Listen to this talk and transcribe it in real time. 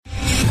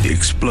The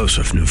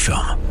explosive new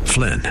film,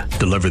 Flynn,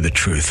 deliver the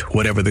truth,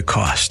 whatever the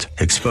cost,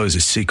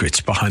 exposes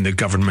secrets behind the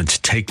government's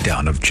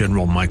takedown of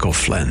General Michael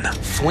Flynn.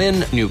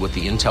 Flynn knew what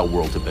the intel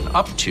world had been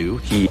up to.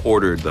 He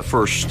ordered the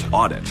first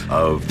audit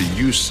of the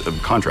use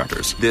of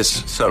contractors.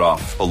 This set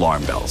off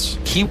alarm bells.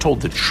 He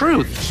told the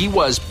truth. He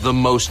was the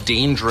most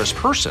dangerous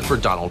person for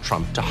Donald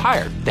Trump to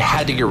hire. They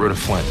had to get rid of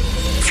Flynn.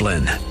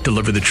 Flynn,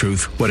 deliver the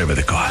truth, whatever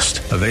the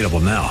cost. Available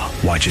now.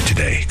 Watch it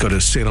today. Go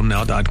to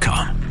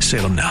salemnow.com.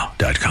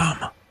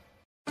 salemnow.com.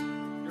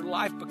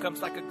 Life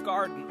becomes like a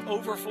garden,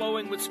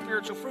 overflowing with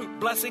spiritual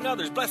fruit, blessing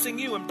others, blessing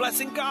you, and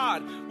blessing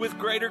God with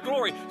greater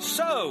glory.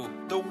 So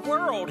the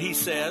world, he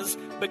says,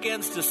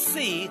 begins to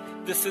see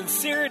the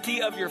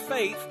sincerity of your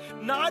faith,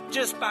 not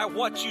just by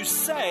what you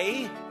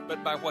say,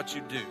 but by what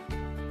you do.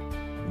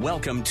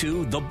 Welcome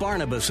to The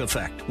Barnabas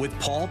Effect with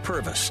Paul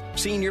Purvis,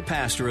 Senior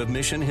Pastor of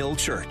Mission Hill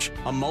Church,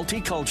 a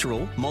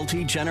multicultural,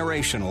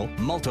 multi-generational,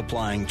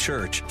 multiplying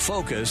church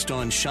focused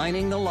on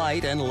shining the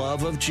light and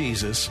love of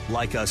Jesus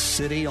like a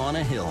city on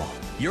a hill.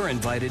 You're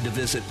invited to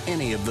visit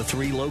any of the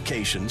 3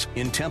 locations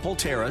in Temple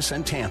Terrace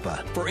and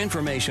Tampa. For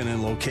information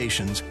and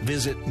locations,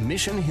 visit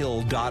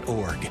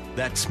missionhill.org.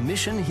 That's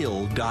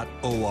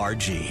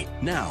missionhill.org.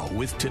 Now,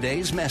 with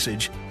today's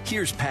message,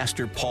 here's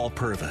Pastor Paul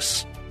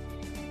Purvis.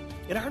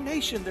 In our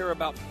nation, there are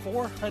about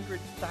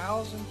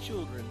 400,000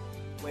 children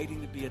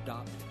waiting to be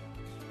adopted.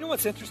 You know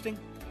what's interesting?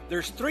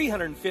 There's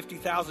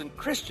 350,000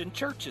 Christian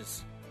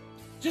churches.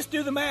 Just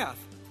do the math.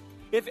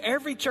 If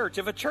every church,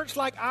 if a church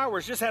like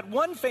ours just had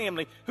one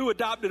family who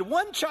adopted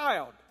one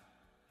child,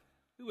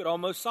 we would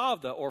almost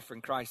solve the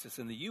orphan crisis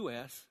in the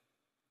U.S.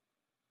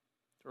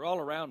 They're all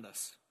around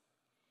us.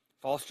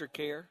 Foster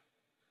care,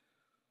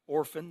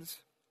 orphans,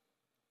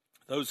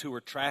 those who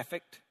were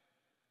trafficked,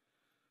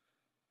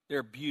 they're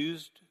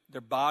abused,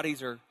 their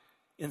bodies are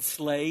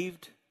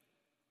enslaved.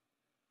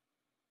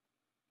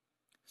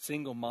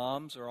 Single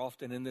moms are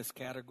often in this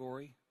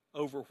category,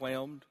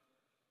 overwhelmed.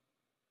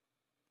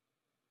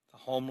 The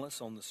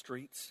homeless on the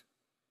streets.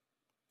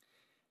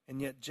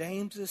 And yet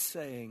James is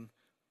saying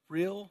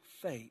real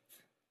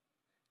faith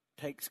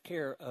takes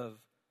care of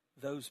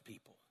those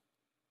people.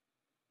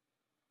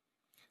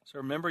 So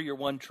remember your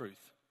one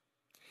truth.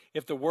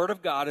 If the Word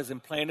of God is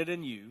implanted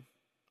in you,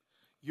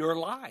 your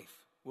life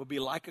will be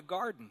like a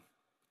garden,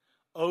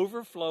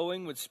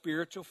 overflowing with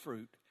spiritual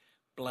fruit,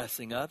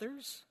 blessing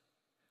others,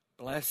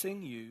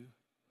 blessing you,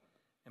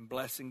 and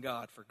blessing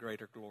God for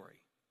greater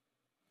glory.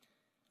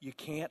 You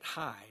can't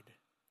hide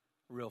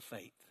real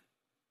faith.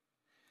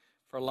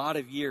 For a lot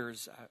of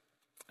years,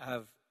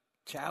 I've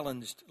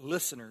challenged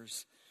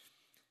listeners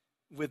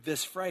with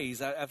this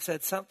phrase. I've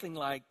said something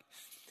like,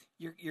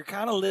 you're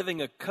kind of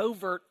living a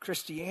covert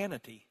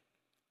Christianity.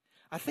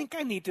 I think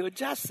I need to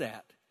adjust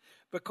that,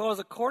 because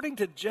according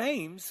to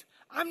James,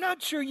 I'm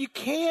not sure you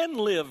can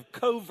live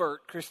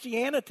covert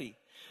Christianity.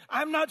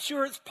 I'm not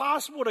sure it's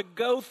possible to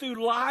go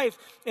through life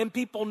and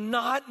people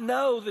not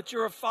know that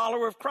you're a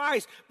follower of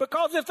Christ.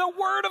 Because if the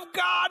Word of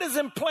God is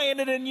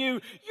implanted in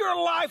you,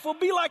 your life will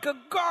be like a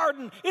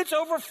garden. It's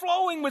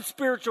overflowing with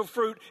spiritual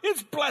fruit.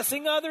 It's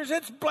blessing others.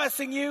 It's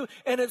blessing you.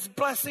 And it's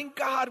blessing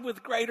God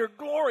with greater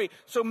glory.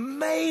 So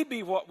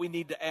maybe what we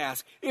need to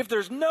ask, if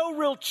there's no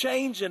real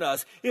change in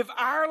us, if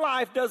our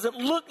life doesn't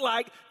look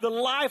like the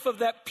life of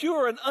that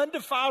pure and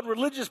undefiled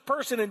religious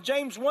person in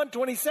James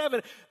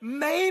 1:27,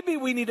 maybe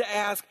we need to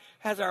ask,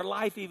 has our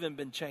life even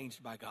been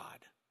changed by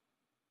God?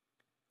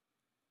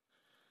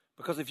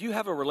 Because if you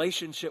have a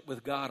relationship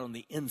with God on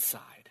the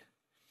inside,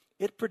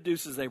 it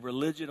produces a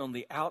religion on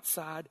the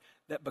outside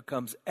that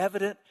becomes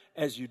evident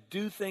as you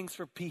do things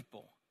for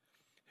people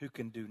who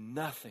can do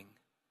nothing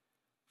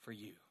for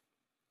you.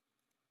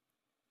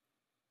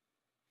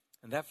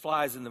 And that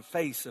flies in the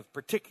face of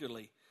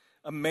particularly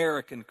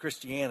American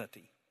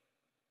Christianity.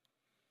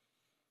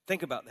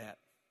 Think about that.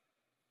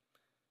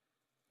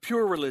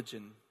 Pure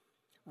religion,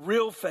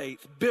 real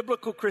faith,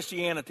 biblical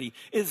Christianity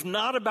is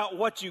not about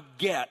what you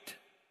get,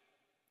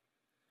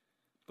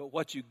 but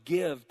what you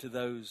give to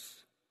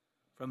those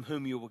from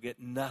whom you will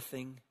get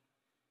nothing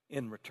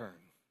in return.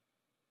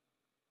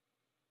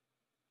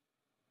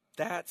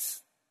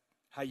 That's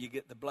how you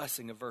get the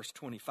blessing of verse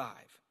 25.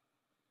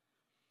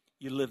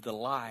 You live the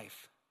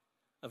life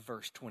of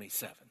verse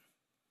 27.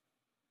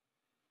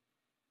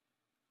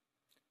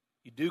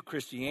 You do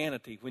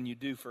Christianity when you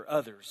do for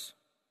others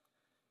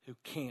who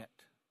can't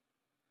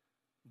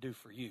do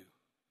for you.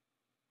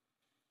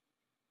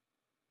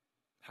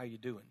 How you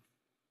doing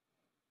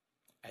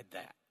at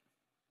that?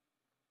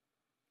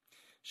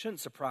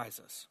 Shouldn't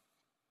surprise us.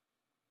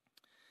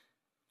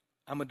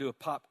 I'm going to do a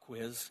pop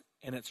quiz,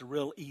 and it's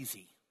real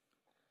easy.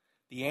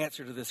 The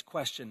answer to this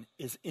question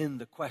is in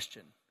the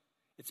question.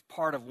 It's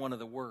part of one of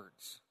the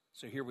words.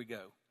 So here we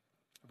go.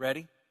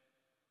 Ready?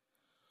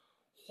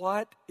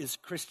 What is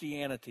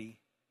Christianity?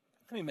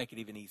 Let me make it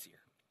even easier.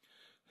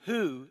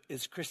 Who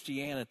is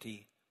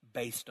Christianity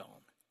based on?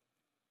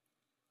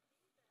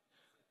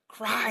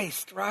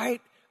 Christ,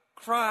 right?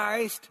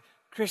 Christ,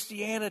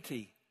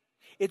 Christianity.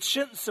 It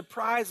shouldn't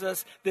surprise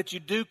us that you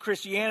do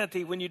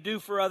Christianity when you do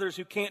for others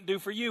who can't do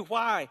for you.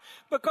 Why?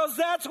 Because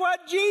that's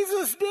what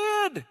Jesus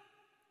did.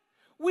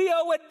 We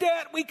owe a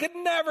debt we could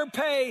never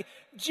pay.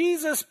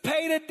 Jesus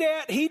paid a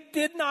debt he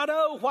did not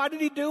owe. Why did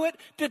he do it?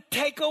 To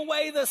take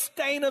away the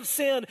stain of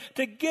sin,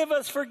 to give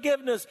us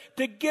forgiveness,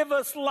 to give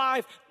us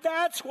life.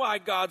 That's why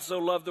God so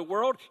loved the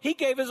world. He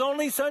gave his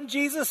only son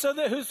Jesus so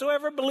that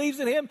whosoever believes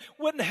in him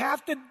wouldn't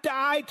have to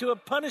die to a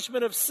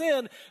punishment of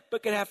sin,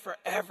 but could have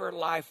forever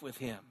life with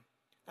him.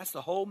 That's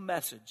the whole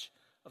message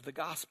of the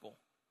gospel.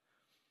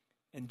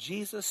 And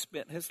Jesus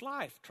spent his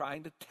life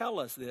trying to tell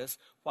us this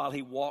while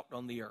he walked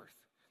on the earth.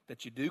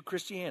 That you do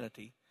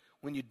Christianity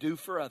when you do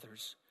for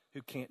others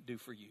who can't do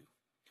for you.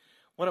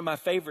 One of my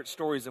favorite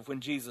stories of when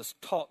Jesus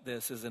taught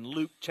this is in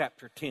Luke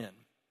chapter 10.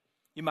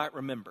 You might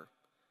remember.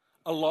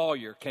 A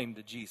lawyer came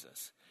to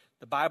Jesus.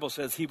 The Bible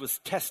says he was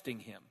testing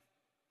him.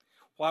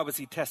 Why was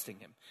he testing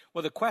him?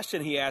 Well, the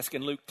question he asked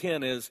in Luke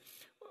 10 is,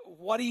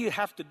 what do you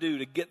have to do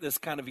to get this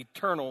kind of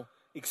eternal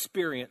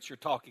experience you're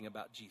talking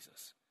about,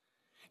 Jesus?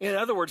 In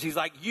other words, he's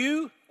like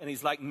you and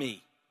he's like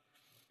me.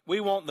 We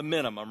want the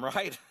minimum,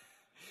 right?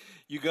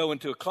 You go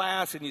into a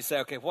class and you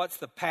say, okay, what's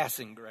the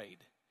passing grade?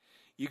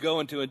 You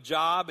go into a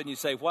job and you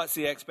say, what's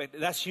the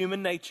expectation? That's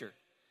human nature.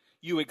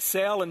 You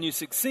excel and you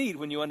succeed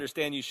when you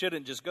understand you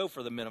shouldn't just go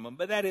for the minimum,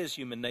 but that is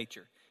human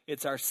nature.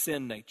 It's our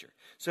sin nature.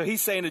 So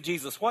he's saying to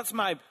Jesus, what's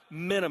my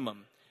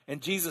minimum?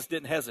 And Jesus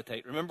didn't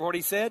hesitate. Remember what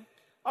he said?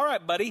 All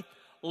right, buddy,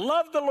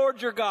 love the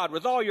Lord your God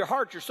with all your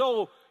heart, your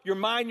soul, your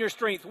mind, your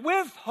strength.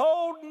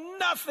 Withhold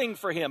nothing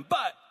for him,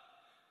 but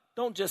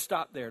don't just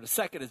stop there. The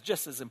second is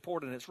just as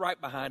important. It's right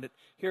behind it.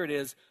 Here it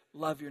is.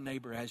 Love your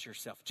neighbor as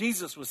yourself.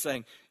 Jesus was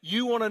saying,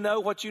 you want to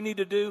know what you need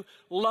to do?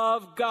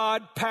 Love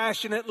God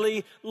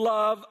passionately.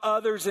 Love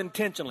others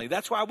intentionally.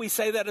 That's why we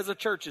say that as a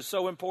church is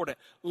so important.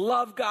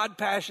 Love God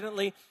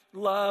passionately.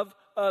 Love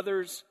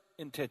others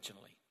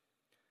intentionally.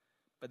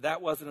 But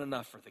that wasn't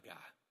enough for the guy.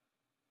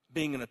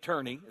 Being an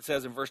attorney, it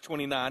says in verse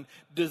 29,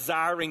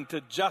 desiring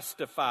to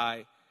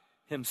justify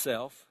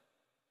himself.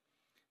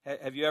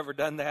 Have you ever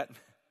done that?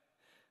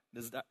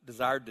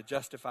 Desired to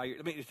justify your...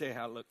 Let me tell you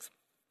how it looks.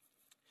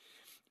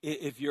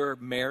 If you're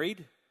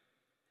married,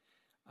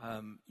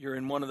 you're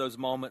in one of those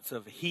moments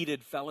of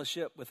heated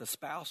fellowship with a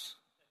spouse.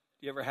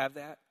 Do you ever have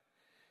that?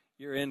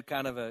 You're in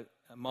kind of a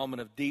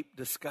moment of deep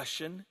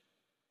discussion.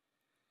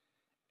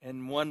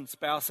 And one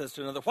spouse says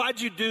to another, why'd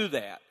you do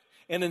that?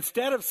 And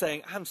instead of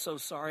saying, I'm so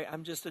sorry,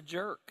 I'm just a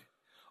jerk.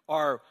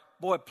 Or,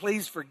 boy,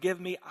 please forgive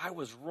me, I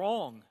was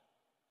wrong.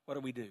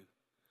 What do?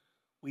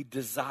 We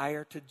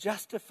desire to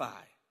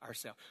justify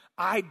ourselves.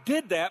 I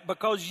did that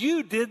because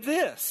you did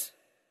this.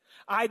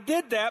 I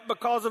did that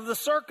because of the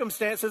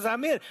circumstances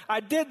I'm in.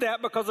 I did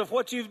that because of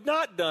what you've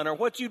not done or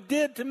what you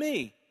did to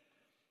me.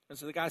 And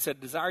so the guy said,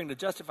 desiring to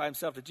justify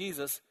himself to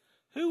Jesus,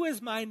 who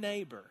is my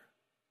neighbor?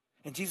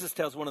 And Jesus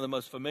tells one of the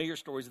most familiar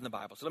stories in the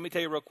Bible. So let me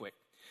tell you real quick.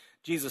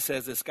 Jesus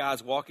says this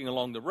guy's walking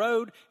along the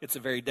road. It's a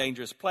very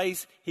dangerous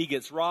place. He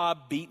gets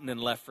robbed, beaten, and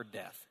left for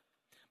death.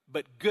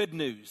 But good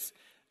news,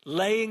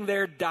 laying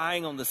there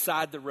dying on the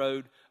side of the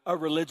road, a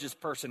religious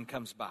person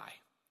comes by.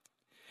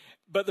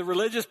 But the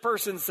religious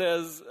person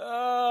says,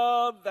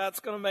 oh, that's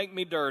going to make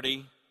me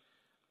dirty.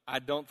 I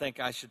don't think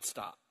I should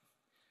stop.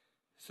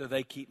 So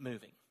they keep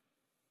moving.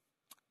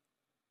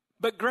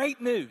 But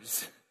great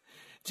news.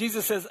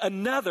 Jesus says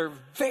another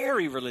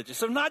very religious,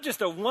 so not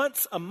just a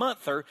once a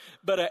monther,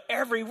 but a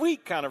every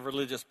week kind of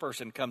religious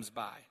person comes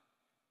by.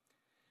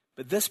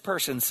 But this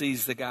person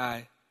sees the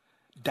guy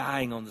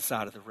dying on the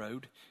side of the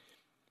road.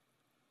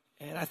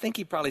 And I think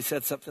he probably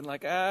said something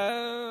like,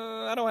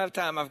 I don't have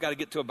time. I've got to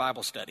get to a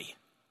Bible study.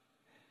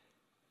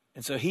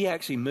 And so he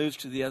actually moves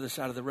to the other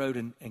side of the road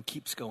and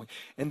keeps going.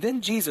 And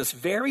then Jesus,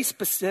 very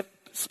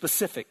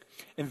specific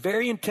and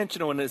very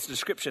intentional in his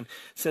description,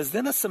 says,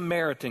 then a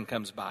Samaritan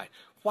comes by.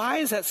 Why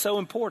is that so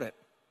important?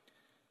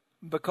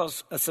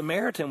 Because a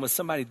Samaritan was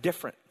somebody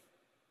different,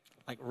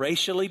 like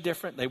racially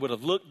different. They would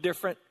have looked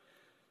different.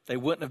 They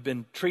wouldn't have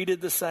been treated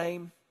the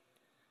same.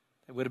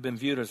 They would have been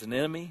viewed as an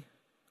enemy.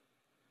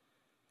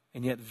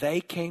 And yet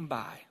they came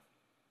by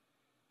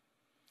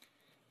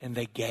and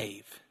they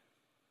gave.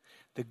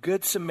 The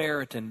Good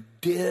Samaritan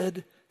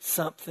did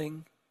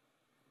something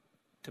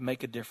to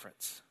make a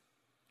difference,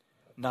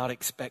 not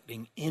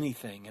expecting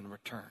anything in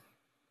return.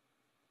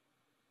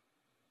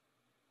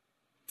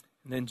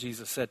 And then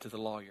Jesus said to the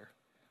lawyer,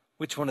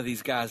 which one of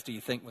these guys do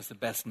you think was the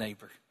best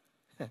neighbor?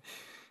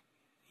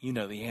 You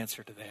know the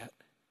answer to that.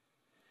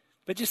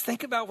 But just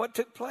think about what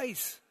took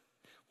place.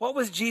 What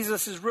was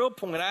Jesus' real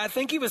point? I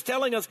think he was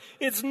telling us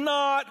it's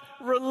not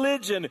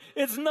religion.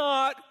 It's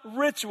not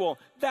ritual.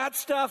 That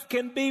stuff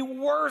can be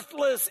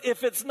worthless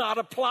if it's not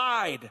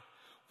applied.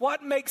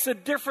 What makes a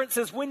difference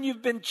is when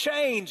you've been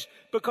changed,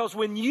 because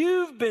when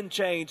you've been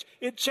changed,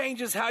 it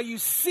changes how you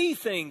see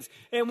things.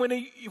 And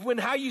when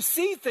how you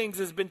see things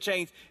has been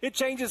changed, it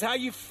changes how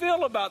you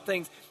feel about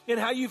things. And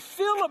how you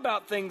feel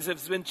about things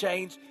has been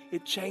changed,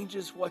 it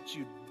changes what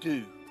you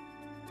do.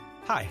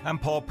 Hi, I'm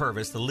Paul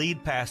Purvis, the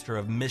lead pastor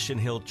of Mission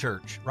Hill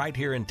Church right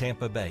here in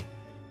Tampa Bay.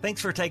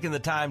 Thanks for taking the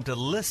time to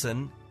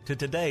listen to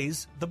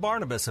today's The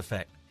Barnabas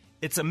Effect.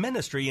 It's a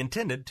ministry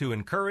intended to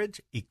encourage,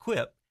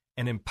 equip,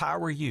 and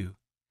empower you.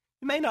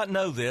 You may not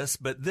know this,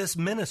 but this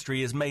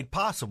ministry is made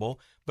possible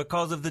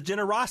because of the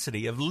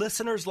generosity of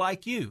listeners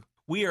like you.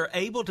 We are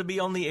able to be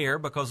on the air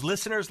because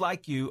listeners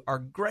like you are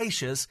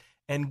gracious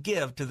and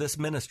give to this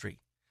ministry.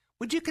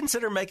 Would you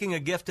consider making a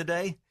gift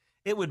today?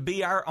 It would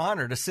be our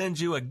honor to send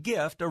you a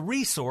gift, a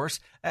resource,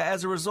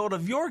 as a result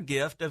of your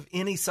gift of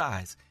any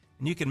size.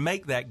 And you can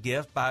make that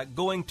gift by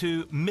going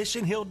to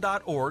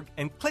missionhill.org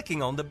and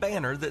clicking on the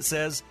banner that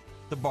says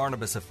The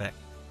Barnabas Effect.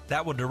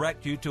 That will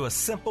direct you to a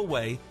simple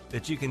way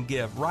that you can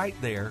give right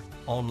there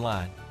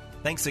online.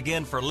 Thanks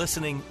again for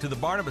listening to The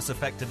Barnabas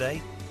Effect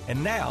today.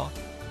 And now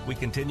we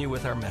continue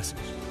with our message.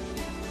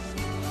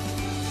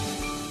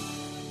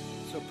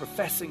 So,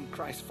 professing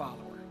Christ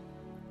follower,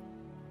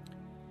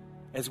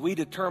 as we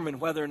determine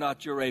whether or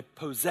not you're a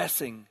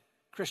possessing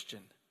Christian,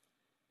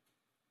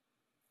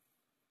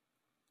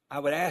 I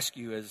would ask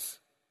you, has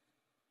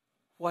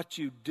what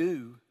you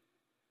do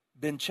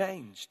been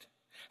changed?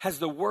 Has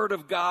the Word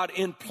of God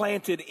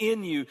implanted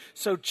in you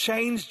so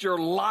changed your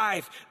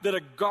life that a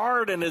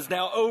garden is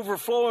now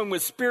overflowing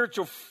with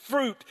spiritual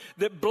fruit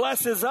that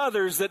blesses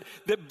others,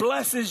 that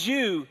blesses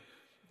you,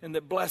 and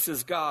that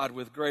blesses God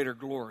with greater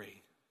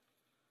glory?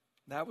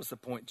 That was the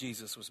point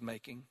Jesus was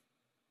making.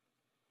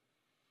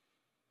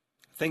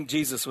 I think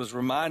Jesus was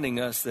reminding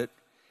us that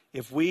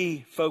if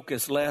we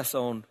focus less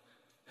on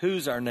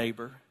who's our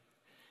neighbor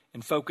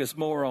and focus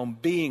more on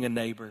being a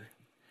neighbor,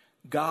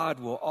 God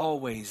will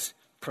always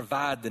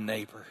provide the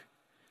neighbor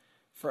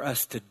for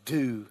us to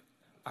do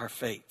our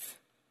faith.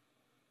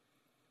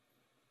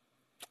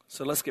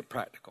 So let's get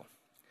practical.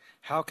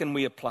 How can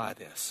we apply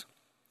this?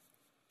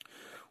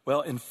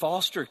 Well, in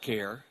foster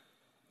care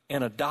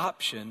and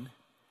adoption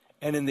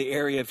and in the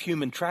area of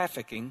human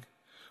trafficking,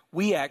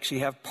 we actually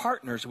have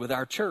partners with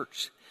our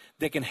church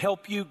that can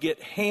help you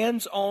get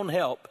hands-on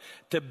help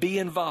to be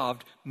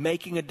involved,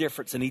 making a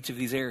difference in each of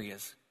these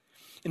areas.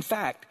 In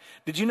fact,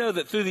 did you know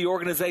that through the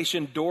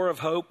organization Door of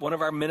Hope, one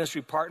of our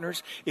ministry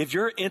partners, if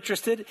you're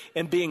interested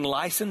in being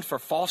licensed for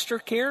foster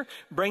care,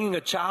 bringing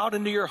a child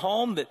into your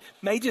home that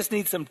may just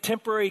need some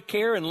temporary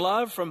care and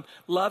love from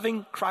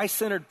loving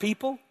Christ-centered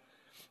people,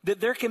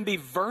 that there can be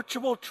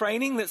virtual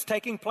training that's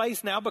taking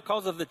place now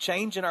because of the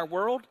change in our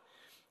world,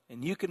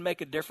 and you can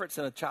make a difference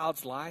in a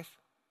child's life?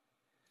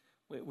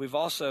 We've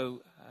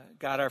also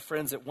got our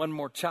friends at One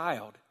More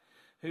Child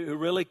who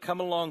really come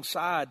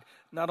alongside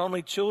not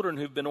only children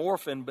who've been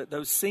orphaned, but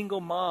those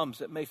single moms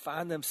that may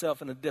find themselves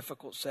in a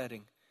difficult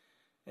setting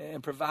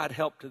and provide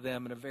help to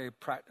them in a very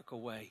practical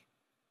way.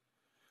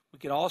 We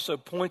can also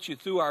point you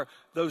through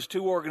those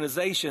two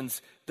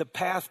organizations, the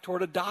path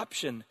toward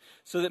adoption,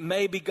 so that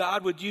maybe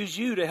God would use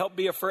you to help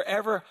be a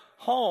forever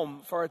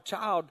home for a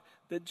child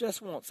that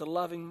just wants a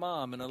loving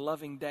mom and a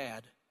loving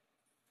dad.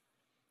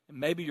 And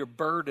maybe you're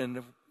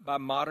burdened by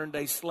modern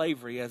day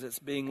slavery as it's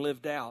being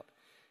lived out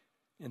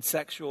in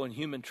sexual and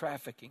human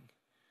trafficking.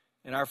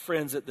 And our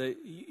friends at the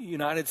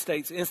United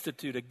States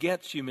Institute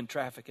Against Human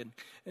Trafficking,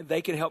 and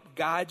they can help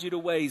guide you to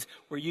ways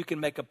where you can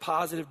make a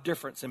positive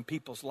difference in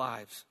people's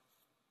lives.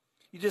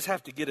 You just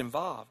have to get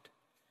involved.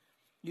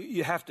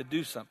 You have to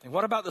do something.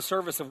 What about the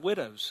service of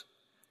widows?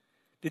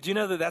 Did you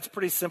know that that's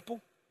pretty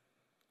simple?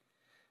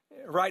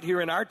 Right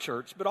here in our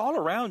church, but all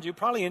around you,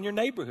 probably in your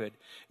neighborhood.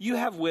 You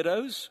have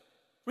widows.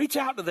 Reach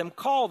out to them,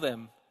 call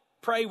them,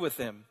 pray with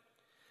them.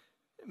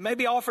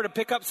 Maybe offer to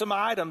pick up some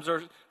items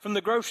or from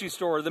the grocery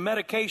store, or the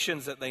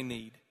medications that they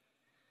need.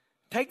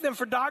 Take them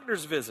for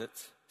doctor's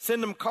visits.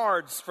 Send them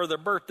cards for their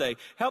birthday.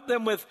 Help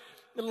them with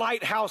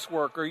light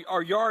housework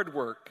or yard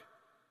work.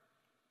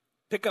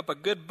 Pick up a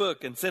good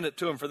book and send it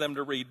to them for them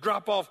to read.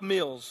 Drop off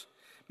meals.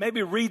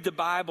 Maybe read the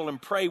Bible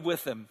and pray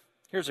with them.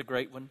 Here's a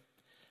great one.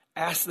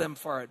 Ask them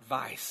for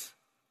advice.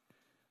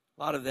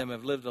 A lot of them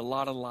have lived a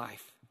lot of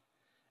life.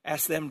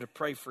 Ask them to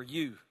pray for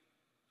you.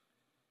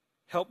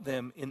 Help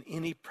them in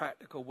any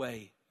practical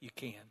way you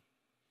can.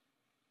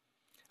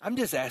 I'm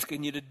just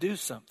asking you to do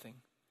something.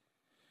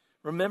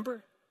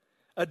 Remember,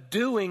 a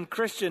doing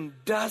Christian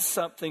does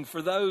something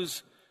for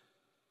those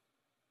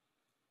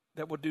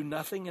that will do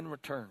nothing in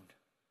return.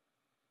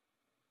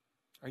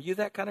 Are you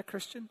that kind of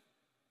Christian?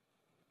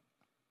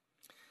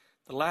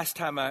 The last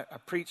time I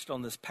preached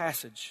on this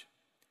passage,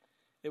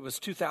 it was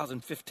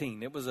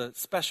 2015. It was a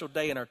special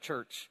day in our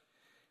church.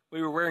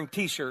 We were wearing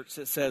T-shirts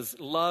that says,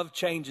 "Love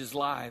changes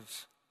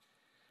lives."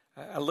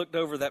 I looked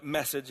over that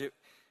message. It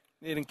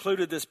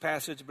included this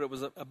passage, but it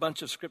was a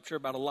bunch of scripture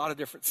about a lot of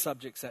different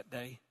subjects that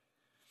day.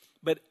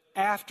 But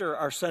after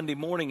our Sunday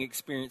morning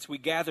experience, we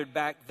gathered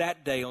back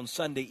that day on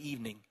Sunday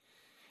evening.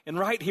 And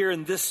right here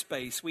in this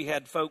space, we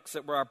had folks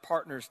that were our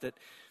partners that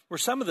were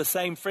some of the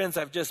same friends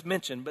I've just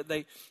mentioned, but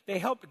they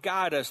helped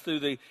guide us through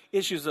the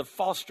issues of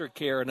foster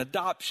care and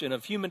adoption,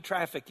 of human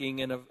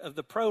trafficking, and of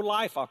the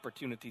pro-life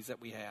opportunities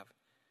that we have.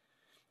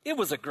 It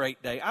was a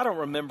great day. I don't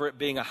remember it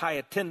being a high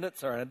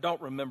attendance, or I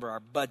don't remember our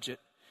budget.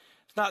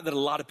 It's not that a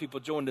lot of people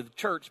joined the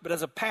church, but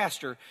as a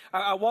pastor,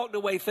 I walked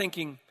away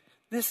thinking,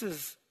 this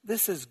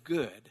is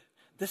good.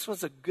 this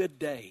was a good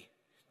day,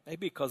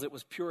 maybe because it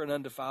was pure and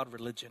undefiled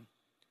religion.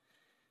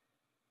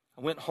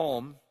 I went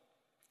home.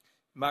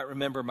 You might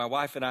remember my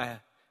wife and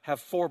I have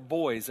 4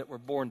 boys that were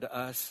born to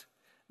us.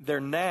 They're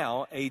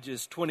now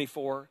ages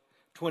 24,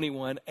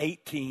 21,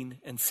 18,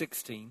 and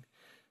 16.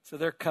 So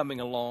they're coming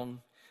along.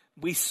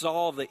 We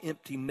saw the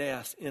empty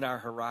nest in our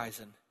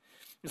horizon.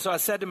 And so I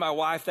said to my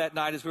wife that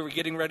night as we were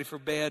getting ready for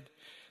bed,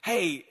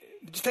 hey,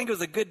 did you think it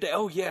was a good day?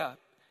 Oh, yeah,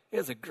 it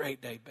was a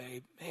great day,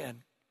 babe.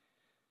 Man,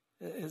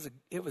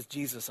 it was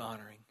Jesus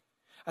honoring.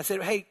 I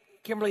said, hey,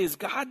 Kimberly, is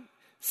God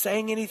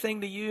saying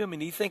anything to you? I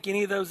mean, do you think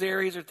any of those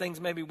areas are things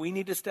maybe we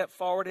need to step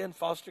forward in,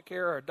 foster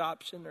care or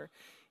adoption or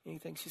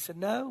anything? She said,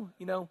 no,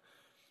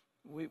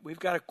 we've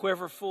got a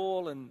quiver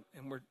full and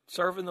we're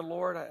serving the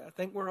Lord. I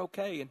think we're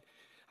okay. And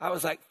I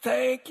was like,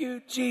 thank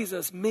you,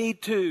 Jesus. Me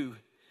too.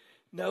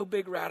 No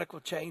big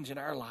radical change in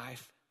our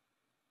life.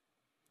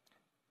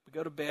 We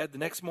go to bed. The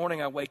next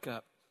morning I wake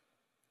up.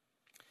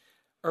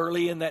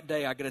 Early in that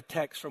day, I get a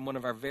text from one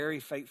of our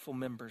very faithful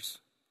members.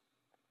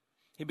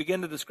 He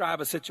began to describe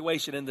a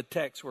situation in the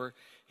text where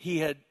he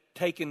had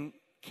taken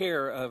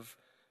care of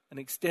an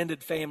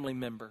extended family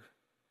member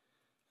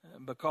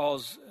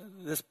because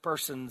this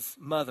person's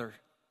mother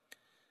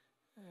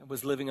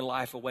was living a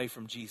life away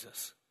from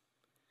Jesus,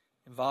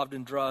 involved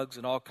in drugs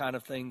and all kind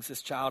of things.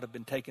 This child had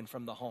been taken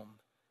from the home.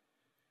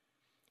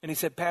 And he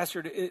said,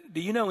 Pastor,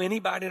 do you know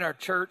anybody in our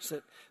church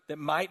that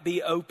might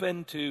be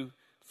open to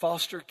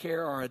foster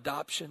care or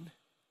adoption?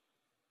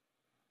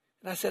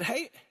 And I said,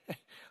 hey,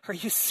 are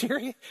you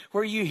serious?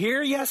 Were you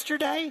here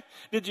yesterday?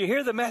 Did you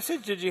hear the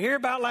message? Did you hear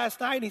about last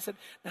night? And he said,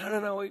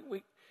 no,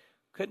 we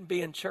couldn't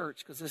be in church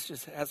because this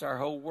just has our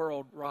whole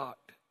world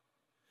rocked.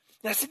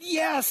 And I said,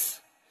 yes,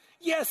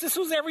 this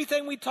was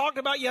everything we talked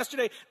about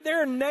yesterday.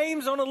 There are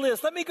names on a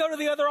list. Let me go to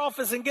the other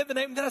office and get the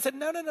name. And then I said,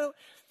 no.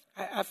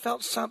 I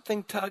felt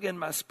something tug in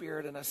my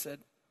spirit, and I said,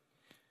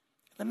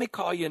 let me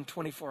call you in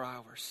 24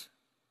 hours.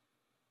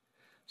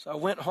 So I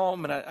went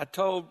home, and I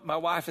told my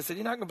wife, I said,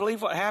 you're not going to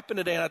believe what happened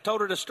today. And I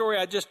told her the story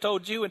I just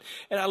told you, and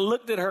I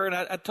looked at her, and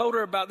I told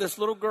her about this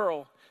little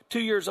girl,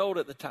 2 years old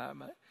at the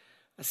time.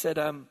 I said,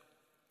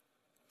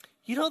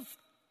 you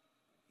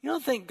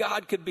don't think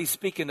God could be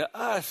speaking to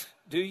us,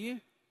 do you?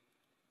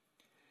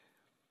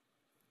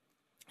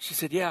 She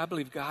said, yeah, I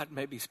believe God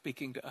may be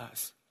speaking to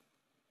us.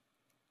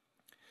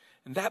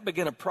 And that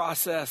began a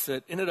process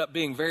that ended up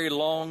being very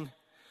long,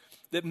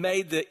 that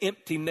made the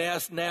empty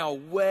nest now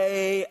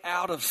way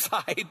out of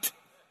sight.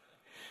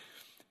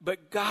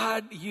 But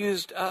God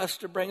used us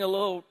to bring a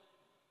little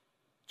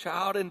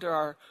child into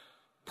our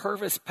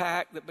Purvis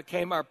pack that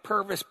became our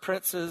Purvis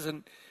princes.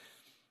 And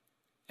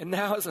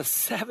now is a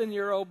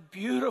 7-year-old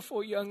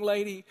beautiful young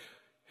lady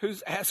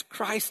who's asked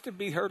Christ to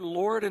be her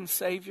Lord and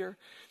Savior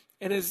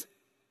and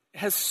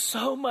has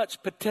so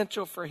much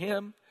potential for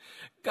him.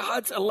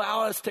 God's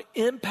allowed us to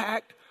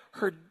impact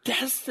her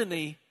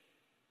destiny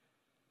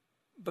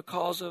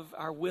because of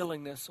our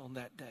willingness on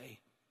that day.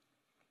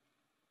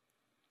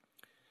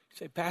 You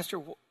say,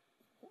 Pastor,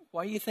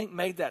 why do you think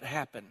made that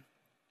happen?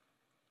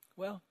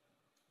 Well,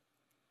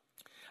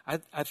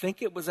 I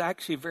think it was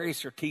actually very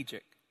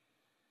strategic.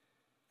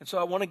 And so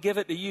I want to give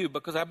it to you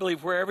because I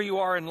believe wherever you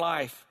are in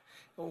life,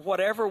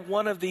 whatever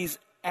one of these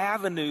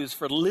avenues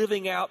for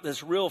living out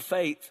this real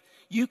faith,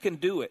 you can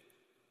do it.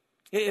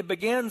 It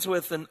begins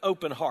with an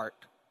open heart.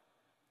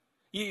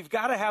 You've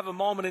got to have a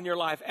moment in your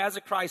life as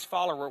a Christ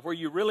follower where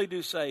you really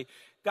do say,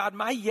 God,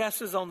 my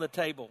yes is on the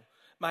table.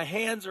 My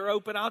hands are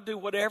open. I'll do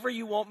whatever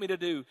you want me to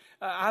do.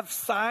 I've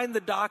signed the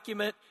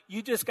document.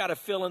 You just got to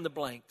fill in the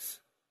blanks.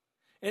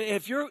 And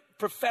if you're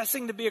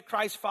professing to be a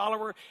Christ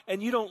follower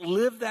and you don't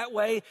live that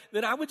way,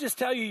 then I would just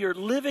tell you you're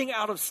living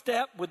out of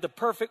step with the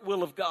perfect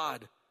will of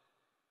God.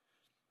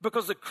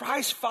 Because the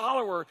Christ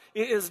follower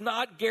is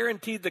not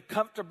guaranteed the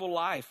comfortable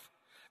life.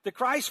 The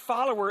Christ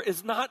follower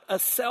is not a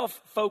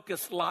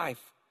self-focused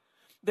life.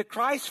 The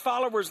Christ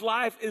follower's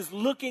life is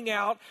looking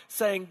out,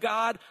 saying,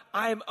 God,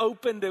 I am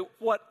open to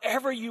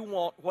whatever you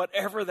want,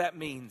 whatever that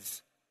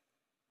means.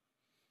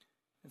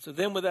 And so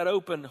then with that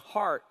open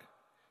heart,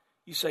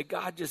 you say,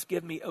 God, just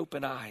give me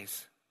open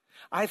eyes.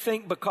 I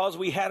think because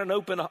we had an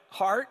open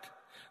heart,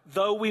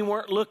 though we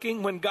weren't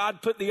looking, when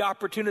God put the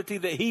opportunity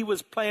that he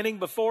was planning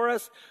before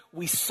us,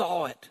 we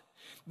saw it.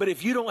 But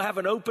if you don't have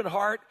an open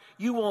heart,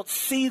 you won't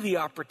see the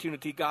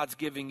opportunity God's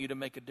giving you to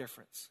make a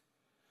difference.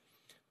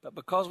 But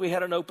because we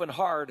had an open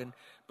heart and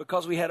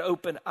because we had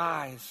open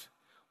eyes,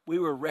 we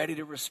were ready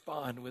to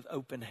respond with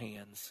open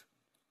hands.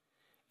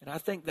 And I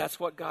think that's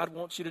what God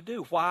wants you to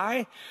do.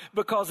 Why?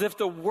 Because if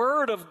the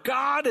word of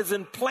God is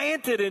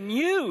implanted in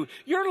you,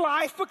 your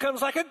life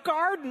becomes like a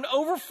garden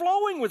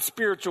overflowing with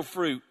spiritual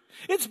fruit.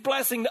 It's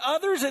blessing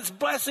others, it's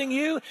blessing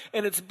you,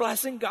 and it's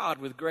blessing God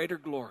with greater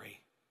glory.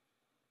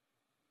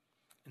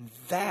 And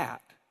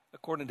that,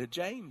 according to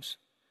James,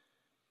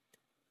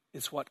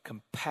 is what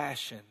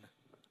compassion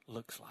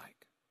looks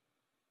like.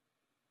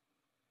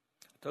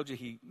 I told you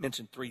he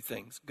mentioned 3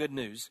 things. Good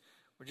news.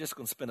 We're just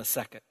going to spend a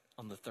second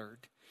on the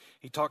third.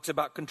 He talks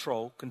about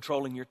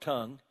controlling your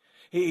tongue.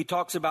 He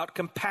talks about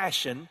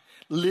compassion,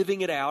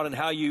 living it out, and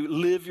how you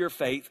live your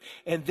faith.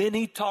 And then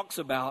he talks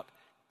about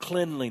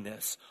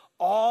cleanliness.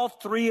 All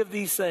three of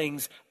these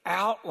things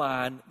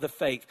outline the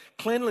faith.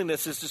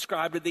 Cleanliness is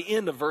described at the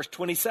end of verse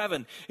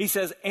 27. He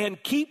says,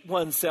 and keep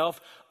oneself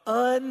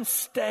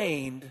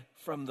unstained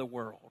from the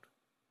world.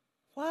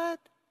 What?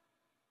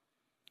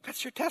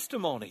 That's your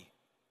testimony.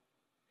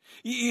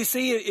 You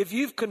see, if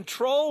you've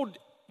controlled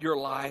your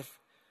life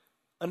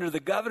under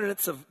the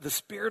governance of the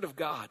Spirit of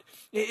God,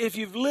 if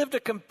you've lived a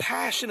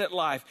compassionate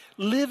life,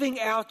 living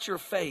out your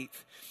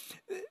faith,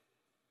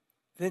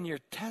 then your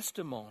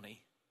testimony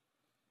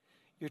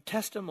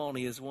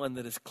is one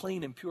that is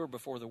clean and pure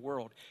before the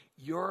world.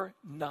 You're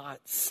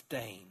not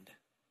stained.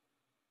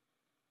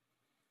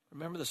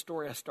 Remember the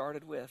story I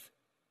started with?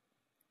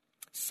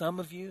 Some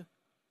of you,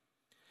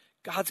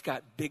 God's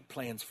got big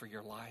plans for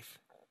your life.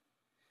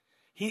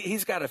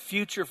 He's got a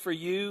future for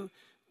you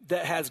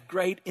that has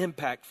great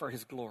impact for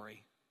his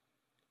glory.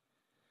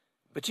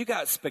 But you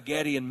got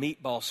spaghetti and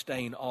meatball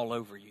stain all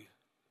over you.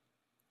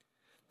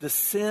 The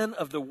sin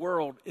of the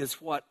world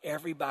is what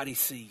everybody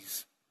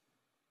sees.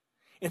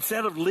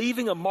 Instead of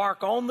leaving a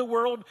mark on the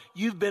world,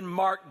 you've been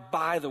marked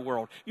by the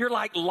world. You're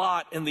like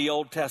Lot in the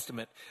Old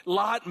Testament.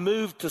 Lot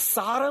moved to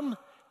Sodom,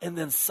 and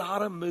then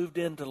Sodom moved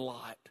into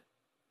Lot.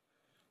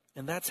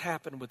 And that's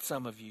happened with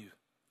some of you.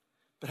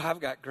 But I've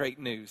got great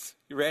news.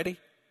 You ready?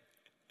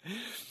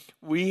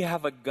 We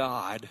have a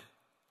God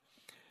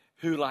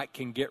who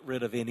can get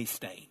rid of any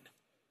stain.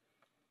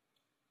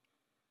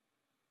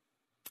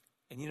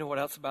 And you know what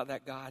else about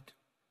that God?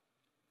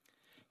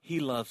 He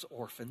loves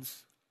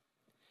orphans.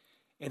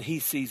 And he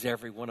sees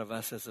every one of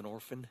us as an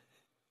orphan.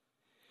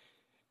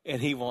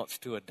 And he wants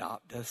to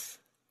adopt us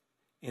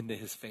into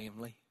his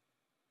family.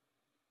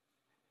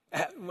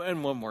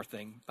 And one more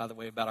thing, by the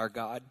way, about our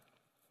God.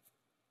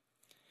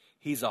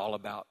 He's all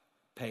about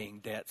paying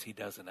debts he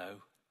doesn't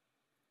owe.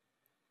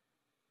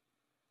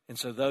 And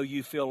so though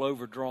you feel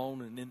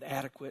overdrawn and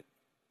inadequate,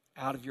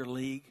 out of your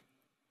league,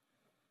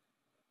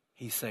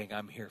 he's saying,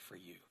 I'm here for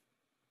you.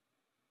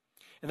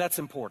 And that's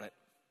important.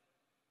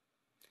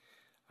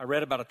 I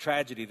read about a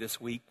tragedy this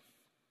week.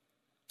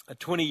 A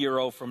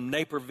 20-year-old from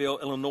Naperville,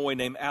 Illinois,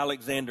 named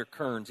Alexander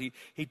Kearns.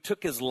 He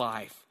took his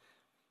life.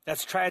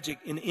 That's tragic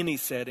in any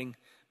setting.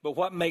 But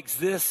what makes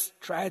this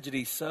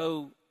tragedy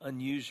so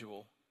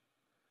unusual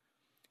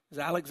is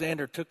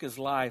Alexander took his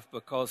life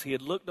because he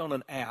had looked on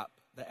an app,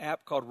 the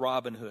app called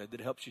Robinhood,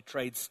 that helps you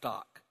trade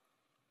stock.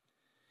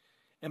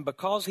 And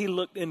because he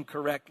looked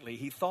incorrectly,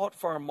 he thought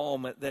for a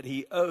moment that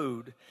he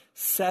owed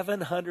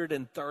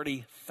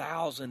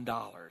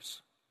 $730,000.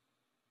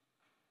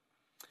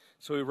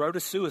 So he wrote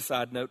a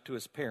suicide note to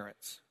his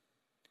parents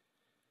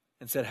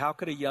and said, how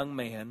could a young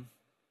man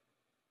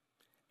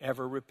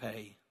ever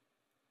repay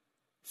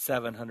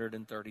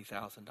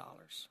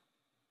 $730,000?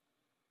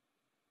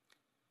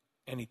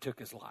 And he took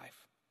his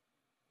life.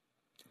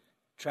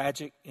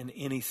 Tragic in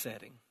any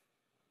setting.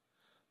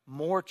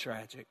 More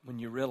tragic when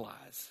you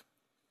realize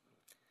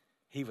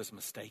he was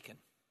mistaken.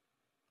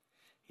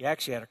 He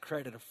actually had a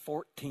credit of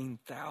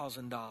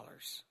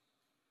 $14,000.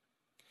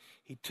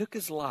 He took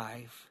his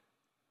life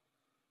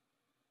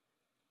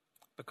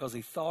because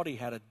he thought he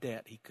had a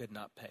debt he could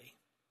not pay.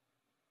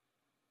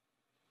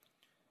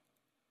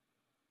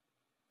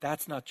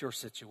 That's not your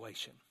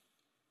situation.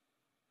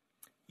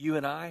 You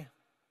and I,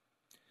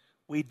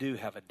 we do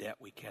have a debt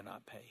we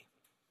cannot pay.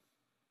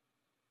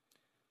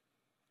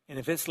 And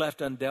if it's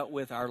left undealt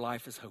with, our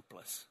life is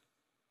hopeless.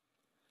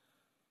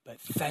 But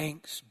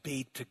thanks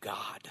be to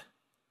God,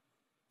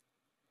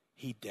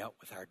 he dealt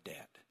with our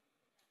debt.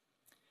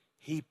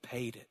 He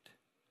paid it.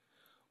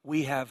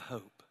 We have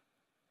hope.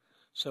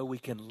 So we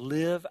can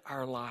live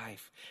our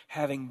life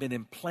having been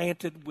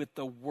implanted with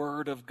the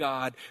Word of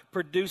God,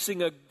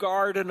 producing a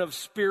garden of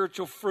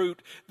spiritual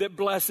fruit that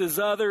blesses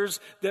others,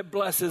 that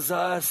blesses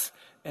us,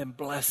 and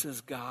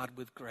blesses God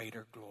with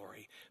greater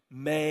glory.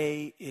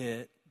 May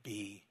it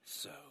be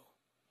so.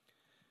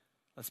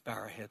 Let's bow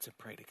our heads and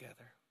pray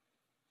together.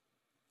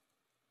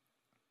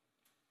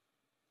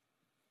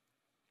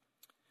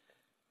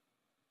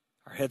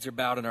 Our heads are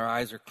bowed and our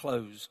eyes are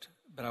closed.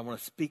 But I want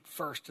to speak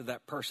first to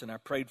that person I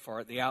prayed for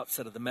at the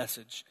outset of the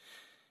message.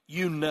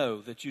 You know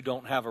that you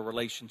don't have a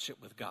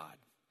relationship with God.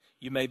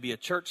 You may be a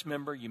church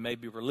member, you may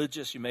be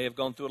religious, you may have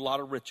gone through a lot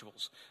of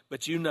rituals,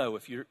 but you know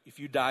if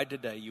you died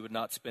today, you would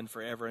not spend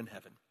forever in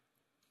heaven.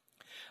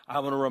 I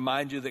want to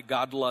remind you that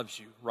God loves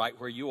you right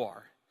where you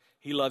are.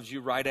 He loves you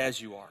right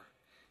as you are.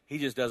 He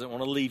just doesn't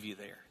want to leave you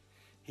there.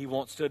 He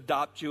wants to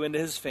adopt you into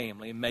his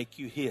family and make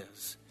you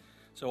his.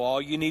 So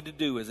all you need to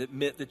do is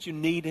admit that you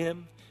need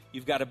him.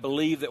 You've got to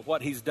believe that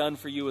what he's done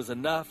for you is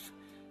enough,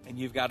 and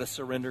you've got to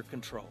surrender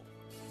control.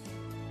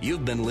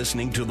 You've been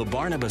listening to The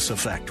Barnabas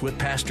Effect with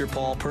Pastor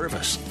Paul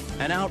Purvis,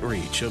 an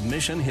outreach of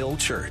Mission Hill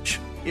Church.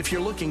 If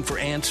you're looking for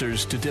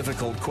answers to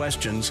difficult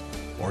questions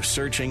or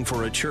searching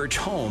for a church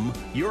home,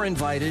 you're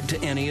invited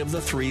to any of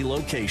the 3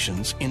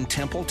 locations in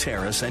Temple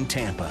Terrace and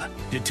Tampa.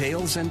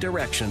 Details and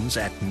directions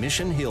at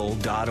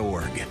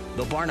missionhill.org.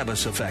 The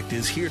Barnabas Effect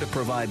is here to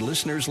provide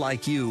listeners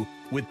like you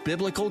with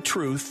biblical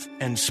truth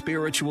and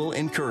spiritual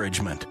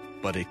encouragement.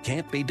 But it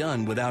can't be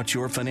done without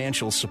your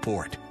financial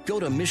support. Go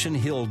to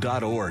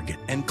missionhill.org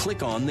and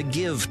click on the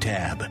Give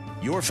tab.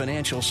 Your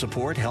financial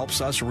support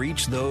helps us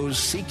reach those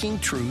seeking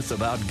truth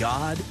about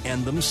God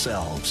and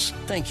themselves.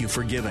 Thank you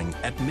for giving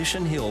at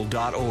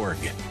missionhill.org.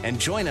 And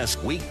join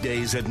us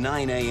weekdays at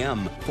 9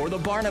 a.m. for the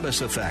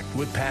Barnabas Effect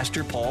with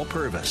Pastor Paul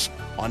Purvis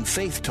on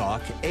Faith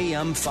Talk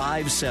AM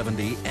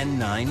 570 and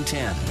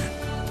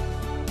 910.